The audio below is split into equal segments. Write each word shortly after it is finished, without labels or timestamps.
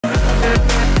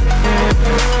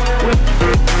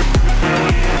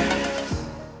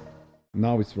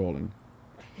Now it's rolling.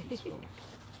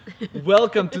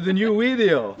 Welcome to the new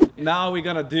video. Now we're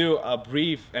gonna do a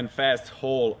brief and fast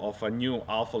haul of a new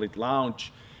Alphalete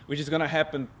launch, which is gonna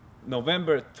happen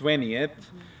November 20th.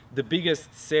 The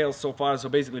biggest sale so far, so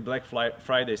basically Black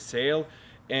Friday sale,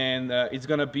 and it's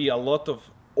gonna be a lot of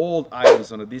old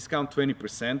items on a discount,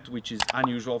 20%, which is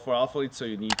unusual for Alphalete, so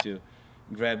you need to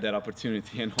grab that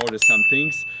opportunity and order some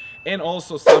things. And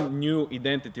also some new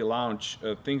identity launch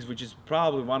things, which is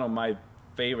probably one of my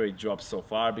favorite drops so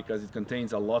far, because it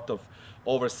contains a lot of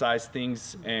oversized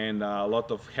things and a lot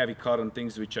of heavy cotton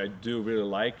things, which I do really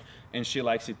like, and she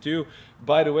likes it too.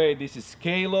 By the way, this is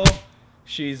Kayla.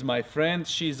 She's my friend.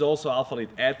 She's also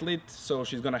Alphalete athlete, so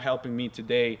she's gonna helping me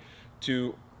today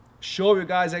to show you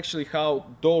guys actually how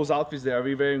those outfits that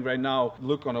we're wearing right now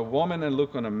look on a woman and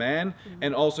look on a man.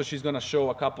 And also she's gonna show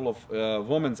a couple of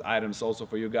women's items also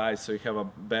for you guys, so you have a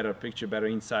better picture, better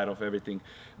insight of everything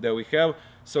that we have.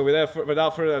 So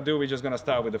without further ado, we're just gonna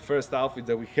start with the first outfit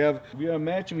that we have. We are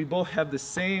matching, we both have the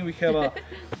same. We have a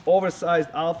oversized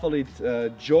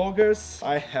Alphalete joggers.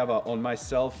 I have on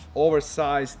myself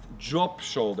oversized drop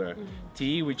shoulder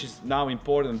tee, which is now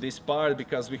important this part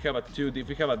because we have a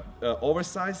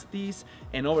oversized tees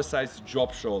and oversized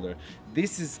drop shoulder.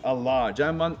 This is a large.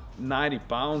 I'm 190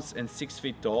 pounds and 6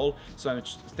 feet tall, so I'm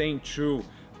staying true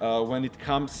when it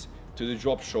comes to the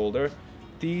drop shoulder.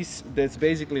 Tees, that's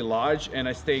basically large, and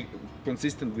I stay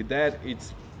consistent with that.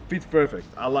 It's fit perfect.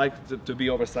 I like to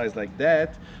be oversized like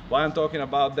that. Why I'm talking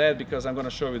about that? Because I'm gonna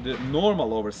show you the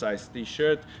normal oversized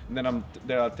t-shirt, and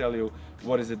then I'll tell you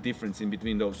what is the difference in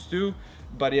between those two.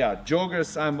 But yeah,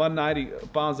 joggers, I'm 190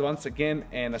 pounds once again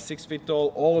and a 6 feet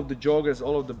tall. All of the joggers,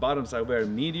 all of the bottoms I wear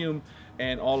medium,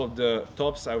 and all of the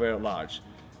tops I wear large.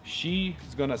 She's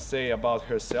gonna say about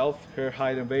herself, her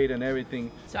height and weight and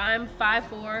everything. So I'm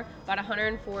 5'4", about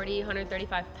 140,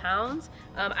 135 pounds.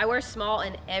 I wear small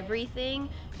in everything.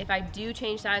 If I do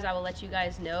change size, I will let you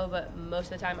guys know, but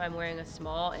most of the time I'm wearing a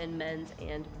small in men's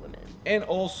and women. And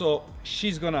also,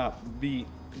 she's gonna be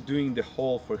doing the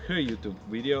haul for her YouTube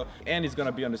video, and it's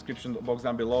gonna be on the description box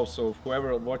down below, so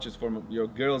whoever watches, from your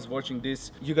girls watching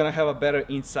this, you're gonna have a better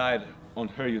insight on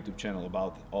her YouTube channel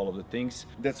about all of the things.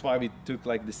 That's why we took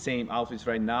like the same outfits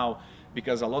right now,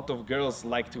 because a lot of girls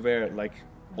like to wear like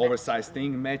oversized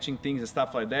things, matching things and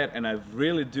stuff like that, and I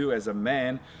really do as a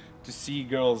man to see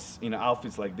girls in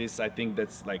outfits like this. I think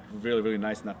that's like really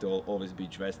nice, not to always be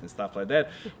dressed and stuff like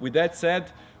that. With that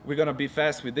said, we're gonna be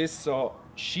fast with this, so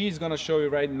she's gonna show you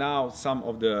right now some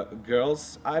of the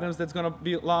girls items that's gonna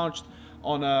be launched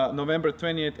on November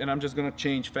 20th, and I'm just gonna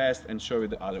change fast and show you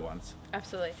the other ones.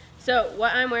 Absolutely. So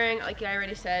what I'm wearing, like I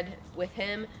already said with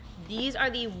him, these are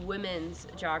the women's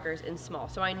joggers in small.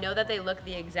 So I know that they look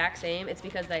the exact same. It's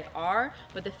because they are,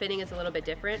 but the fitting is a little bit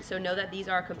different. So know that these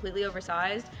are completely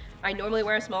oversized. I normally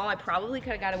wear a small. I probably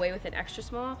could have got away with an extra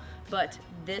small, but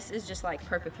this is just like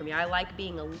perfect for me. I like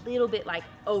being a little bit like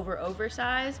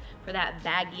oversized for that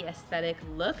baggy aesthetic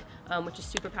look, which is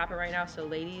super popular right now. So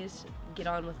ladies, get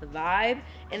on with the vibe.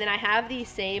 And then I have the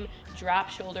same drop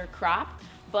shoulder crop,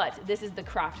 but this is the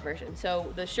cropped version.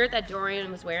 So the shirt that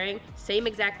Dorian was wearing, same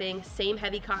exact thing, same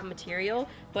heavy cotton material,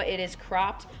 but it is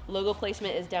cropped. Logo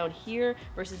placement is down here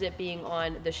versus it being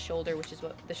on the shoulder, which is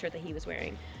what the shirt that he was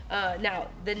wearing. Now,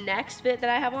 the next fit that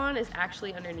I have on is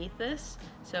actually underneath this.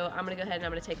 So I'm gonna go ahead and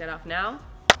I'm gonna take that off now.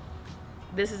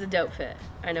 This is a dope fit.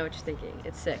 I know what you're thinking.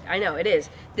 It's sick. I know, it is.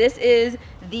 This is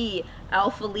the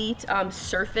Alphalete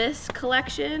Surface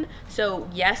collection. So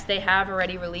yes, they have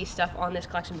already released stuff on this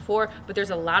collection before, but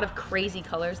there's a lot of crazy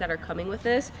colors that are coming with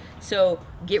this. So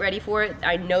get ready for it.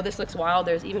 I know this looks wild.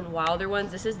 There's even wilder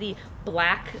ones. This is the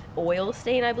black oil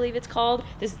stain, I believe it's called.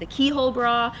 This is the keyhole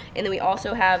bra. And then we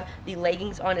also have the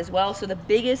leggings on as well. So the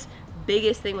biggest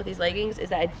thing with these leggings is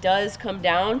that it does come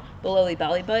down below the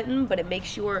belly button, but it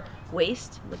makes your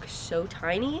waist look so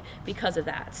tiny because of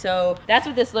that. So that's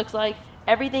what this looks like.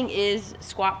 Everything is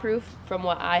squat proof from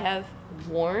what I have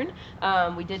worn.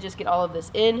 We did just get all of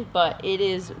this in, but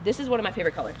this is one of my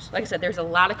favorite colors. Like I said, there's a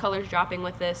lot of colors dropping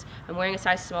with this. I'm wearing a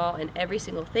size small in every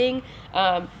single thing.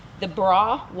 The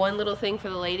bra, one little thing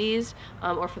for the ladies,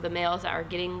 or for the males that are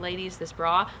getting ladies this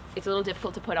bra, it's a little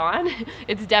difficult to put on.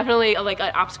 It's definitely like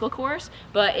an obstacle course,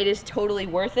 but it is totally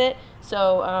worth it.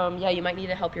 So yeah, you might need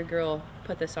to help your girl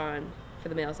put this on for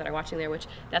the males that are watching there, which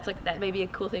that may be a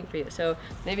cool thing for you. So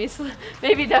maybe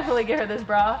definitely get her this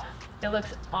bra. It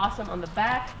looks awesome on the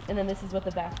back, and then this is what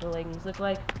the back of the leggings look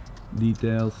like.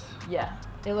 Details. Yeah.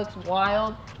 It looks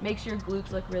wild, makes your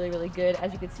glutes look really good,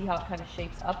 as you can see how it kind of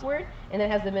shapes upward, and then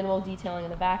it has the minimal detailing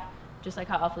in the back, just like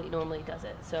how Alphalete normally does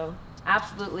it. So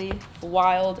absolutely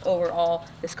wild overall.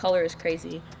 This color is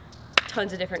crazy.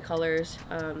 tons of different colors.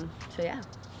 So yeah,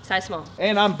 size small.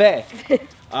 And I'm back.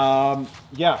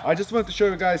 Yeah, I just wanted to show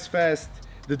you guys fast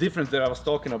the difference that I was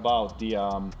talking about, the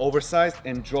oversized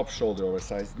and drop shoulder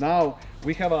oversized. Now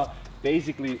we have a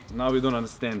basically, now we don't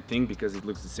understand thing because it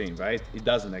looks the same, right? It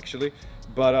doesn't actually.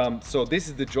 But so this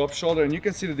is the drop shoulder, and you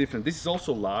can see the difference. This is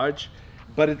also large,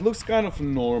 but it looks kind of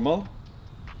normal,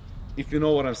 if you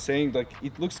know what I'm saying. Like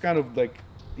it looks kind of like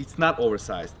it's not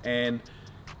oversized. And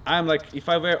I'm like, if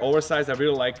I wear oversized, I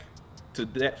really like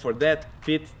for that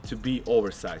fit to be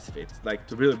oversized fit, like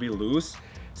to really be loose.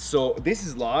 So this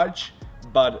is large,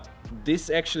 but this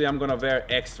actually I'm gonna wear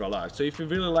extra large. So if you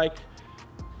really like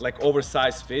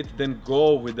oversized fit, then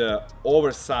go with the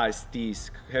oversized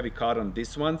tees, heavy cotton,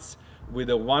 these ones, with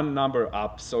a 1 number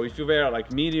up. So if you wear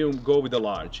like medium, go with the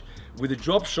large. With the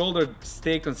drop shoulder,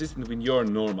 stay consistent with your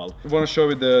normal. I want to show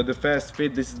you the fast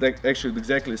fit. This is actually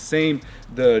exactly the same.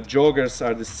 The joggers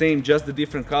are the same, just the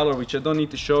different color, which I don't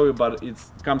need to show you, but it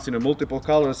comes in a multiple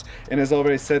colors. And as I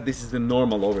already said, this is the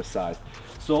normal oversized.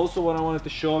 So also what I wanted to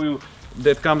show you,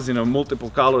 that comes in a multiple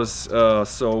colors.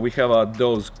 So we have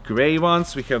those gray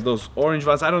ones, we have those orange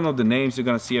ones. I don't know the names, you're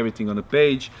gonna see everything on the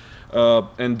page.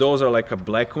 And those are like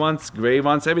black ones, gray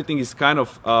ones. Everything is kind of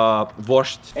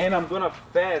washed. And I'm gonna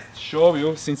fast show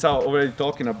you, since I'm already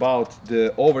talking about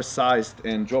the oversized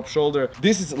and drop shoulder.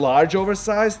 This is large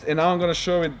oversized, and now I'm gonna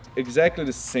show you exactly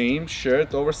the same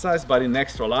shirt oversized, but in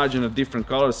extra large in a different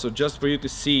color. So just for you to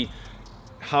see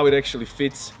how it actually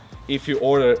fits if you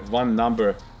order 1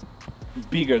 number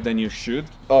bigger than you should.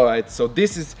 All right, so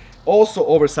this is also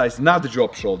oversized, not the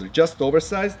drop shoulder, just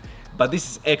oversized, but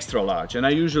this is extra large, and I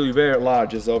usually wear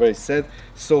large, as I already said.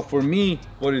 So for me,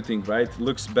 what do you think, right?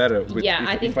 Looks better with, yeah,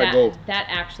 I think that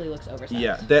actually looks oversized.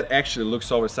 Yeah, that actually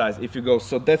looks oversized if you go.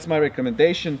 So that's my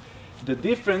recommendation. The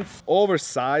difference,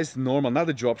 oversized, normal, not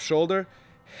the drop shoulder,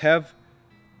 have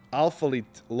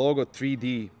Alphalete logo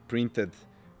 3D printed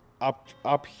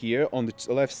up here on the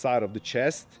left side of the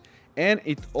chest. And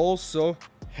it also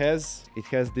has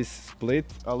this split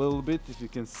a little bit, if you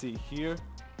can see here,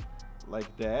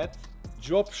 like that.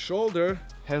 Drop shoulder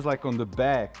has like on the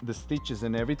back the stitches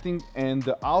and everything, and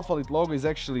the Alphalete logo is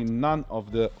actually none of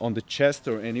on the chest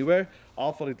or anywhere.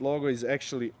 Alphalete logo is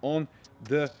actually on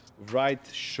the right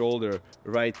shoulder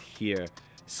right here.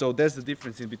 So that's the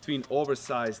difference in between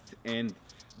oversized and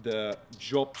the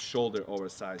drop shoulder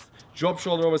oversized. Drop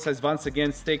shoulder oversized, once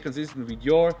again, stay consistent with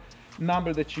your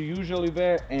number that you usually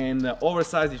wear, and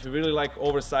oversized, if you really like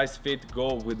oversized fit,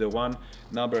 go with the 1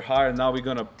 number higher. Now we're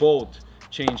gonna both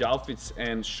change outfits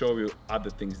and show you other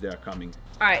things that are coming.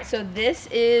 All right, so this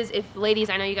is, if ladies,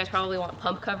 I know you guys probably want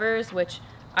pump covers, which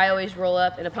I always roll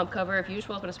up in a pump cover. If you just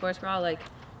roll up in a sports bra, like,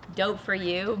 dope for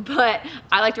you, but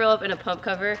I like to roll up in a pump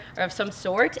cover or of some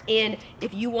sort. And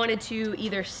if you wanted to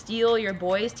either steal your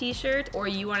boys t-shirt or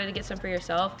you wanted to get some for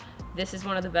yourself, this is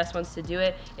one of the best ones to do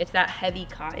it. It's that heavy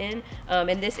cotton,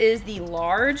 and this is the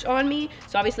large on me.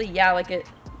 So obviously, yeah, like it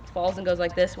falls and goes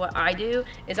like this. What I do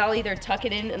is I'll either tuck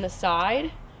it in the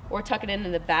side or tuck it in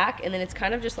the back, and then it's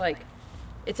kind of just like,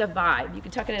 it's a vibe. You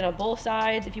can tuck it in on both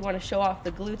sides if you want to show off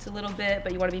the glutes a little bit,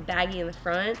 but you want to be baggy in the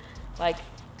front. Like,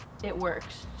 it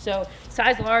works. So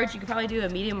size large, you could probably do a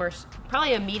medium or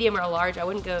a large. I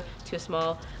wouldn't go to a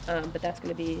small, but that's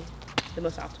going to be the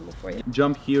most optimal for you.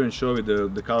 Jump here and show you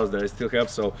the colors that I still have.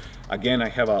 So again, I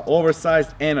have an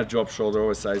oversized and a drop shoulder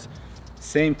oversized.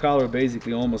 Same color,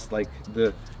 basically, almost like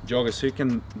the jogger, so you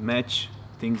can match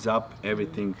things up,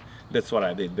 everything. That's what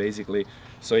I did, basically.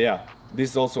 So yeah, this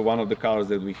is also one of the colors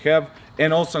that we have.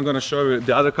 And also I'm gonna show you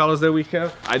the other colors that we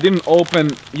have. I didn't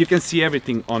open, you can see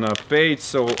everything on a page.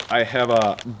 So I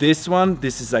have this one.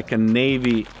 This is like a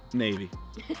navy.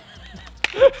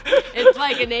 It's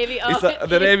like a navy. Oh,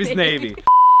 the navy's navy.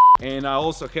 And I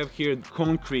also have here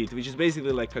concrete, which is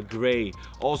basically like a gray.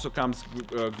 Also comes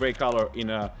gray color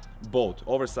in a both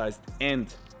oversized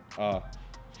and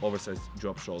oversized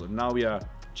drop shoulder. Now we are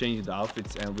changing the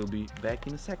outfits, and we'll be back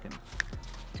in a second.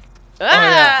 Ah! Oh,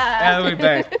 yeah. And we're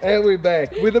back. And we're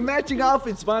back with the matching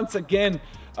outfits once again.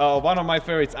 One of my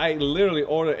favorites. I literally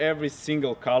order every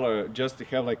single color just to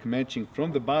have like matching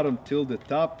from the bottom till the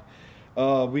top.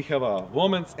 We have a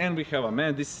woman's and we have a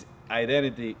man. This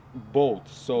identity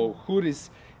both. So hoodies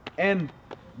and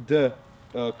the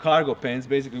cargo pants,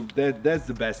 basically that's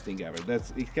the best thing ever.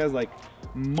 It has like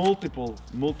multiple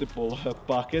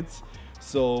pockets.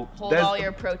 So hold all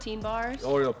your protein bars.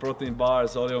 All your protein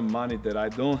bars, all your money that I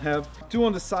don't have. 2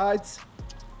 on the sides,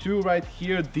 2 right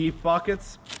here, deep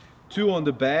pockets, 2 on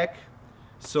the back,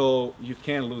 so you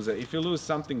can't lose it. If you lose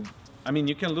something, I I mean,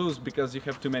 you can lose because you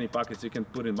have too many pockets. You can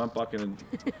put in one pocket and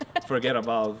forget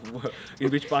about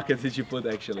in which pocket did you put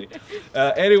actually.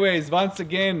 Anyways, once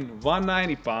again,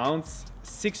 190 pounds,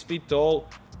 6 feet tall.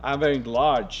 I'm wearing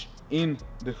large in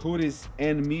the hoodies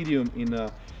and medium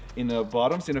in the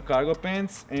bottoms, in the cargo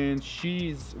pants, and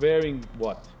she's wearing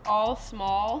what? All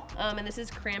small, and this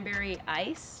is cranberry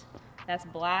ice. That's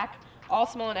black. All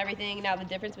small and everything. Now the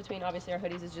difference between obviously our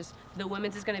hoodies is just the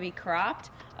women's is going to be cropped,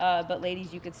 but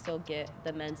ladies, you could still get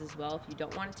the men's as well if you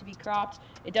don't want it to be cropped.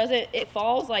 It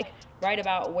falls like right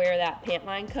about where that pant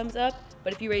line comes up,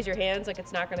 but if you raise your hands, like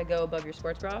it's not going to go above your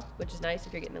sports bra, which is nice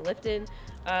if you're getting it lifted.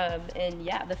 And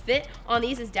yeah, the fit on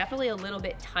these is definitely a little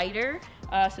bit tighter.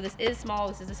 So this is small.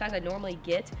 This is the size I normally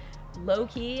get. Low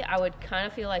key, I would kind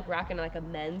of feel like rocking like a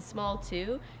men's small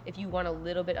too if you want a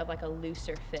little bit of like a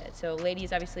looser fit. So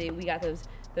ladies, obviously we got those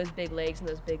big legs and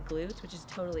those big glutes, which is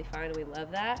totally fine. We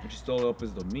love that. Which is totally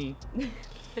opposite of me.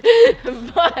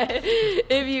 But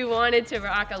if you wanted to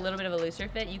rock a little bit of a looser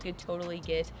fit, you could totally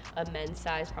get a men's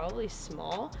size, probably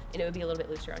small, and it would be a little bit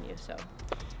looser on you. So.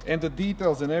 And the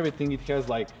details and everything, it has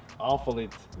like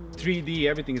Alphalete, 3D,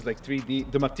 everything is like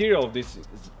 3D. The material of this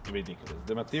is ridiculous.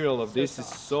 The material of this is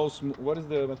so smooth. What is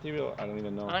the material? I don't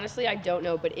even know. Honestly, I don't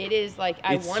know, but it is like,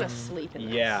 I want to sleep in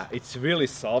this. Yeah, it's really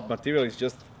soft. Material is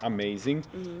just amazing.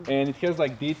 And it has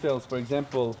like details, for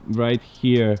example, right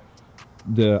here,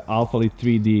 the Alphalete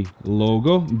 3D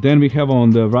logo. Then we have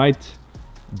on the right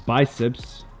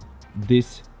biceps,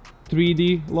 this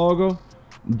 3D logo.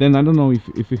 Then I don't know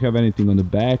if you have anything on the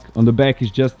back. On the back is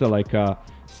just like a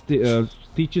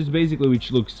stitches basically,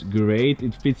 which looks great.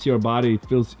 It fits your body.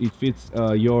 It fits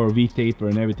your V-taper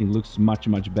and everything looks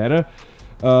much better.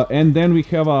 And then we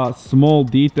have a small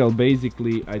detail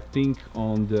basically, I think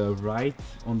on the right,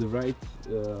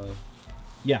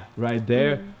 yeah, right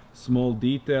there, small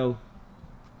detail.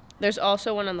 There's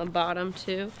also one on the bottom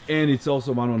too. And it's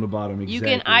also one on the bottom, exactly. You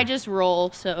can, I just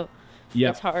roll, so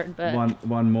it's hard, but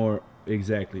one more.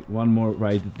 Exactly, one more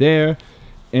right there,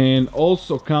 and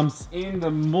also comes in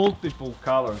the multiple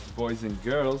colors, boys and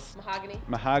girls.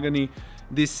 Mahogany,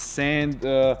 this sand,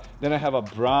 then I have a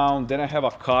brown, then I have a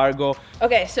cargo.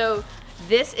 Okay, so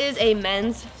this is a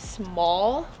men's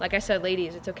small. Like I said,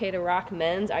 ladies, it's okay to rock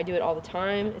men's. I do it all the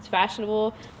time. It's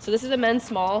fashionable. So this is a men's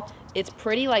small. It's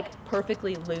pretty like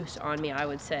perfectly loose on me, I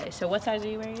would say. So what size are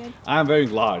you wearing in? I'm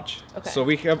wearing large. Okay. So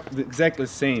we have exactly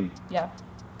the same. Yeah.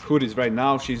 Hoodies right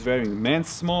now. She's wearing men's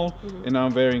small, and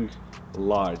I'm wearing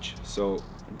large. So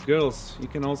girls, you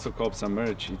can also cop some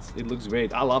merch. It looks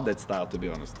great. I love that style, to be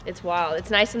honest. It's wild. It's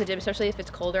nice in the gym, especially if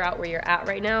it's colder out where you're at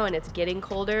right now and it's getting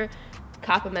colder.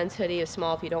 Cop a men's hoodie is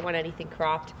small if you don't want anything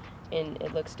cropped, and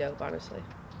it looks dope, honestly.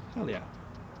 Hell yeah.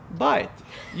 Buy it.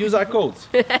 Use our codes.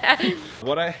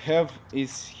 What I have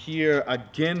is here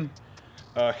again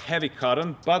heavy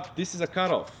cotton, but this is a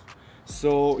cutoff.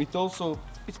 So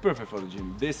it's perfect for the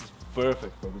gym. This is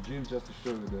perfect for the gym. Just to show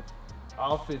you the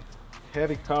outfit,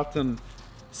 heavy cotton,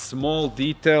 small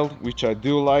detail, which I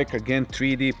do like. Again,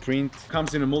 3D print.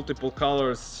 Comes in multiple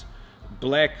colors,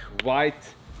 black, white,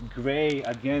 gray.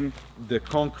 Again, the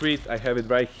concrete, I have it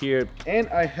right here. And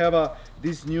I have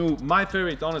this new, my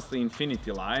favorite, honestly,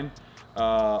 Infinity line.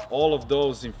 All of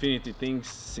those Infinity things,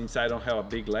 since I don't have a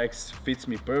big legs, fits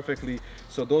me perfectly.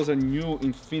 So those are new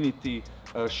Infinity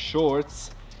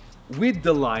shorts with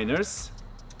the liners,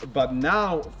 but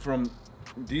now from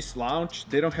this launch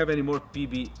they don't have any more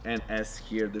PB and S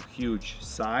here, the huge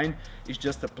sign. It's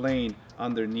just a plain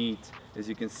underneath, as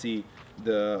you can see,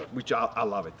 which I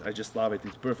love it. I just love it.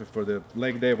 It's perfect for the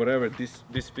leg day, whatever.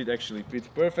 This fit actually fits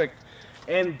perfect.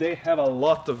 And they have a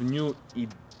lot of new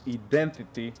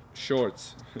identity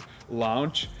shorts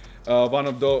launch. One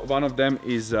of them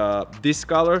is this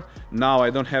color. Now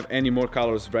I don't have any more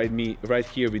colors right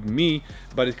here with me,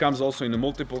 but it comes also in the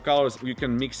multiple colors. You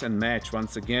can mix and match.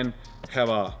 Once again, have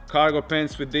a cargo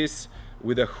pants with this,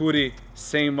 with a hoodie,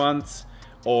 same ones,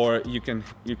 or you can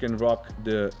rock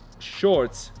the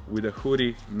shorts with a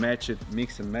hoodie, match it,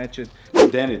 mix and match it.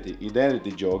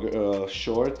 Identity jogger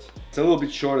short. It's a little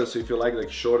bit shorter, so if you like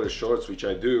shorter shorts, which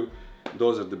I do,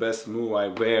 those are the best move. I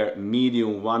wear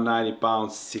medium, 190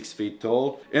 pounds, 6 feet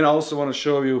tall. And I also want to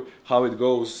show you how it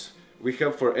goes. We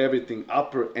have for everything,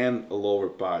 upper and lower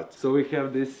part. So we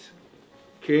have this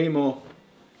camo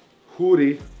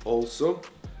hoodie also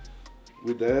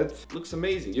with that. Looks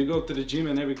amazing. You go to the gym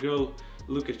and every girl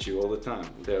look at you all the time.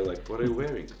 They're like, what are you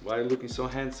wearing? Why are you looking so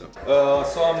handsome?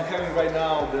 So I'm having right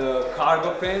now the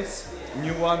cargo pants.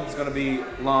 New one is gonna be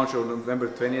launched on November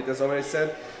 20th, as I already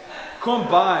said.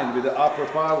 Combined with the upper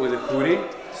part with a hoodie,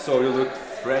 so you look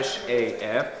fresh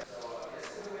AF.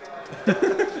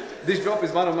 This drop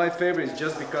is one of my favorites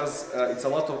just because it's a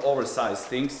lot of oversized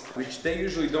things, which they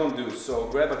usually don't do. So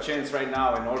grab a chance right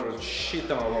now and order a shit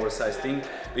ton of oversized thing,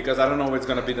 because I don't know what's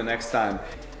gonna be the next time.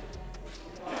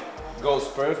 Goes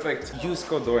perfect. Use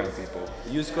code Dorian, people.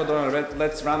 Use code Dorian.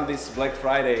 Let's run this Black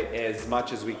Friday as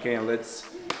much as we can. Let's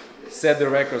set the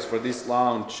records for this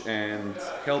launch and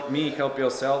help me, help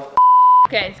yourself.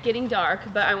 Okay, it's getting dark,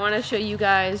 but I want to show you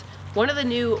guys one of the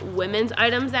new women's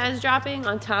items that is dropping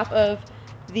on top of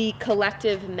the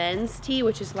collective men's tee,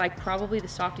 which is like probably the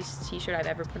softest t-shirt I've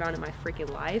ever put on in my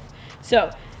freaking life. So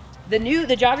the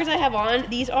joggers I have on,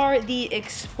 these are the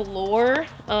Explore,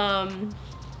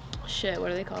 shit,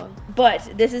 what are they called?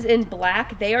 But this is in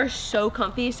black. They are so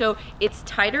comfy. So it's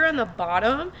tighter on the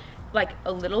bottom, like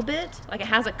a little bit, like it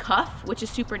has a cuff, which is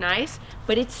super nice,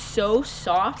 but it's so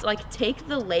soft. Like take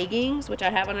the leggings, which I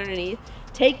have on underneath,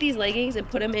 take these leggings and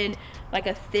put them in like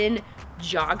a thin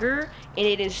jogger, and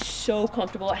it is so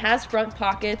comfortable. It has front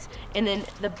pockets, and then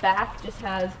the back just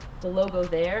has the logo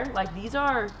there. Like these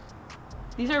are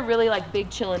really like big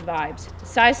chillin' vibes.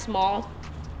 Size small.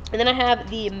 And then I have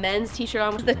the men's t-shirt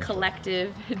on, the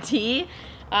collective tee.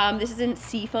 This is in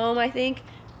seafoam, I think.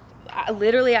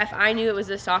 Literally, if I knew it was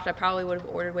this soft, I probably would have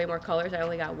ordered way more colors. I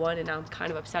only got one, and now I'm kind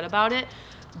of upset about it.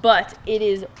 But it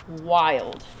is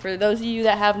wild. For those of you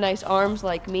that have nice arms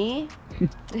like me,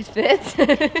 it fits. And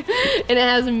it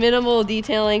has minimal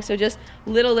detailing, so just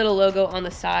little logo on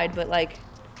the side. But like,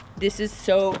 this is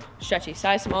so stretchy.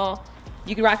 Size small.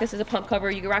 You can rock this as a pump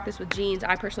cover. You can rock this with jeans.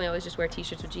 I personally always just wear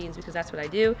t-shirts with jeans because that's what I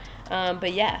do.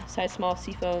 But yeah, size small,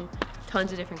 seafoam,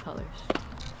 tons of different colors.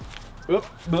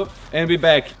 And we're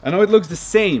back. I know it looks the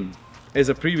same as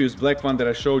a previous black one that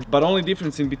I showed, but only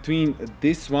difference in between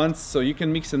these ones, so you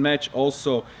can mix and match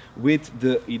also with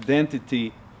the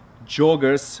Identity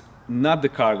joggers, not the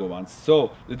cargo ones.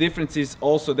 So the difference is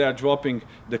also they are dropping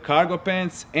the cargo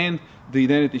pants and the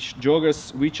Identity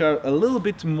joggers, which are a little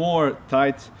bit more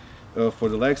tight for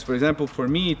the legs. For example, for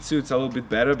me it suits a little bit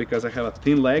better because I have a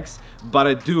thin legs, but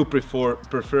I do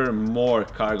prefer more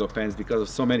cargo pants because of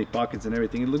so many pockets and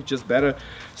everything. It looks just better.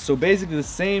 So basically the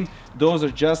same. Those are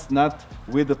just not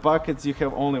with the pockets. You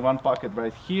have only one pocket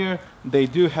right here. They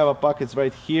do have a pockets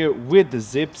right here with the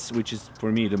zips, which is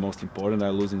for me the most important.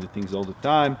 I'm losing the things all the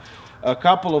time. A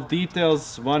couple of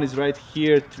details. One is right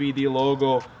here, 3D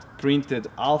logo, printed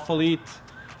Alphalete,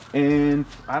 and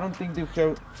I don't think they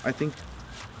have, I think,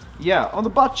 yeah, on the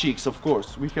butt cheeks, of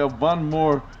course. We have one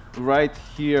more right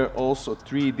here, also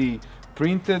 3D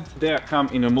printed. They come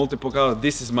in a multiple color.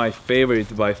 This is my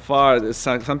favorite by far. It's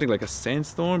something like a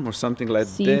sandstorm or something like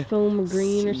that. Seafoam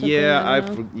green or something.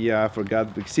 Yeah, I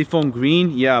forgot. Seafoam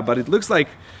green, yeah, but it looks like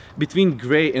between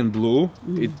gray and blue.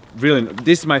 It really,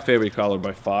 this is my favorite color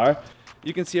by far.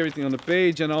 You can see everything on the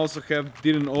page, and I also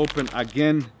didn't open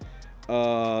again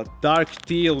dark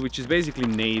teal, which is basically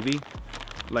navy,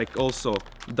 like also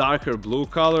darker blue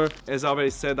color. As I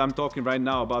already said, I'm talking right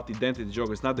now about the Identity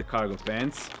joggers, not the cargo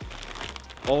pants.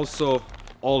 Also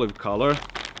olive color,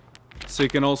 so you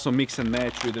can also mix and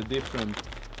match with the different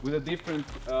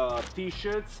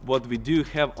t-shirts. What we do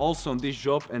have also on this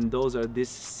job, and those are these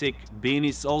sick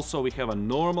beanies. Also we have a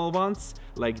normal ones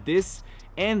like this,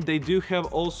 and they do have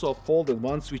also folded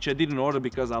ones, which I didn't order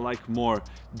because I like more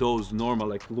those normal,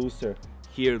 like looser.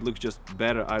 Here it looks just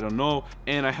better, I don't know.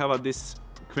 And I have this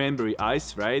cranberry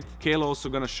ice, right? Kayla also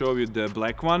gonna show you the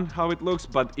black one, how it looks,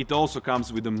 but it also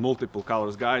comes with the multiple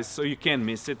colors, guys, so you can't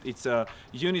miss it. It's a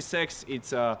unisex,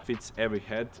 fits every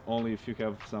head, only if you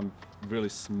have some really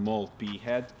small pea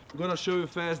head. I'm gonna show you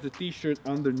fast the t-shirt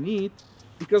underneath,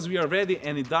 because we are ready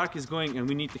and the dark is going and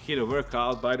we need to hit a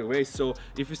workout, by the way. So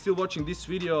if you're still watching this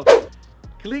video,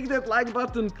 click that like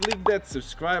button, click that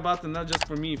subscribe button, not just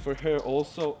for me, for her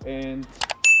also, and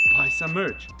buy some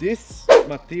merch. This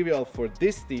material for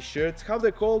this t-shirt, how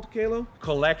they called, Kayla?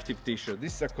 Collective t-shirt.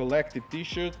 This is a collective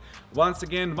t-shirt. Once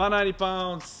again, 190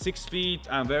 pounds, 6 feet.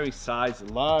 I'm wearing size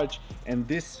large, and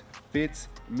this fits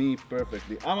me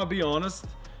perfectly. I'm gonna be honest,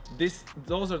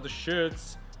 those are the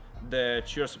shirts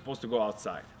that you're supposed to go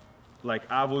outside. Like,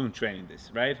 I wouldn't train in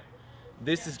this, right?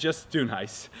 This is just too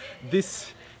nice.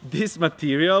 This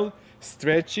material,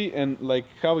 stretchy, and like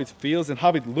how it feels and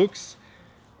how it looks,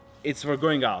 it's for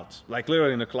going out, like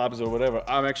literally in the clubs or whatever.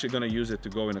 I'm actually gonna use it to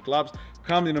go in the clubs.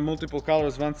 Come in a multiple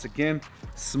colors once again.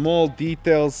 Small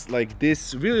details like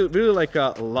this, really like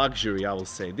a luxury, I will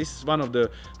say. This is one of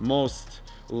the most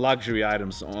luxury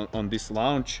items on this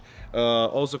launch.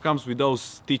 Also comes with those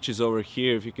stitches over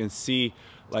here, if you can see,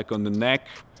 like on the neck,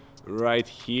 right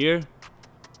here.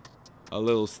 A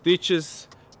little stitches.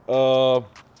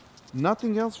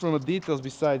 Nothing else from the details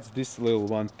besides this little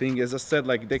one thing. As I said,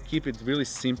 like, they keep it really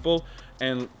simple,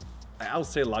 and I'll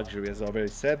say luxury, as I already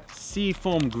said.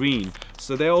 Seafoam green.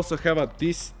 So they also have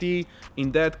this tee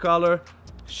in that color.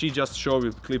 She just showed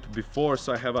you the clip before,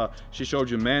 so I have she showed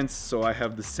you men's, so I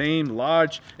have the same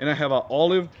large, and I have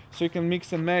olive, so you can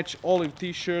mix and match olive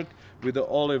t-shirt with the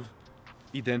olive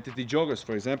identity joggers,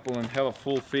 for example, and have a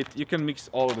full fit. You can mix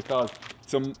all of the colors.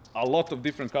 It's a lot of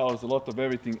different colors, a lot of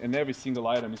everything, and every single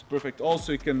item is perfect.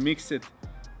 Also, you can mix it,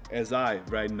 as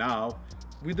right now,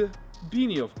 with the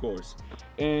beanie, of course.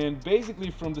 And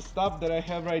basically from the stuff that I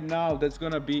have right now, that's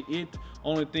gonna be it.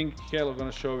 Only thing Kayla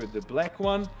gonna show you the black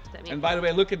one. And by the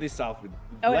way, look at this outfit.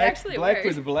 Oh, it actually black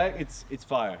works. with black, it's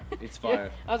fire. It's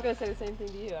fire. I was gonna say the same thing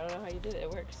to you. I don't know how you did it.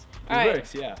 It works. It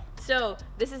works, yeah. So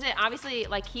this is it. Obviously,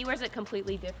 like, he wears it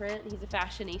completely different. He's a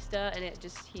fashionista, and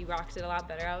he rocks it a lot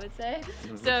better, I would say.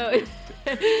 So,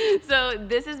 so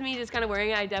this is me just kind of wearing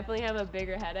it. I definitely have a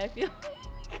bigger head, I feel.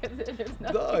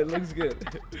 No, it looks good.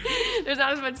 There's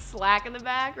not as much slack in the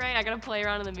back, right? I gotta play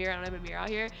around in the mirror. I don't have a mirror out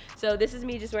here. So this is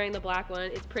me just wearing the black one.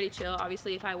 It's pretty chill.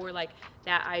 Obviously, if I wore like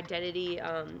that identity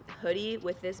hoodie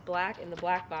with this black and the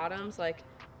black bottoms, like,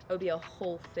 it would be a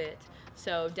whole fit.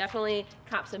 So definitely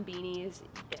cop some beanies.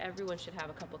 Everyone should have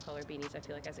a couple color beanies, I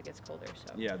feel like, as it gets colder.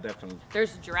 So yeah, definitely.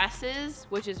 There's dresses,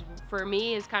 which is, for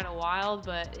me, is kind of wild,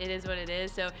 but it is what it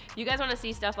is. So if you guys want to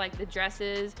see stuff like the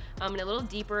dresses and a little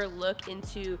deeper look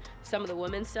into some of the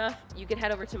women's stuff, you can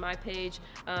head over to my page.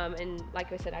 And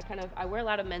like I said, I wear a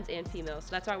lot of men's and females,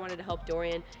 so that's why I wanted to help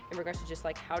Dorian in regards to just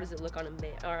like how does it look on a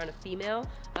male or on a female.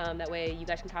 That way you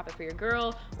guys can cop it for your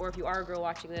girl, or if you are a girl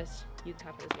watching this, you can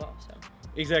cop it as well. So.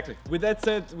 Exactly. With that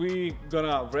said, we're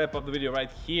gonna wrap up the video right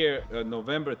here,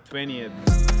 November 20th.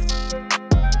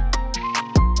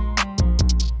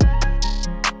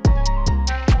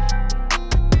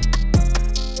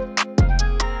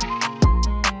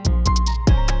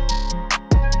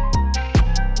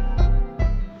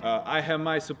 I have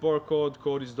my support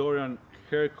code is Dorian,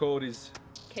 her code is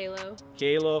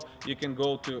Kayla. You can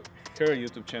go to her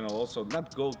YouTube channel also.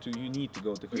 You need to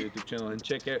go to her YouTube channel and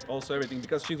check also everything,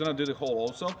 because she's gonna do the haul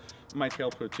also. Might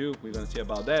help her too. We're gonna see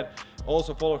about that.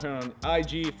 Also follow her on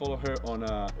IG, follow her on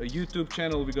a YouTube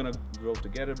channel. We're gonna grow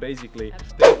together basically.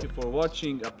 Thank you for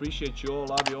watching. Appreciate you all.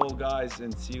 Love you all, guys,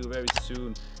 and see you very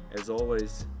soon, as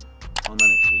always, on the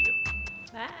next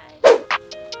video. Bye.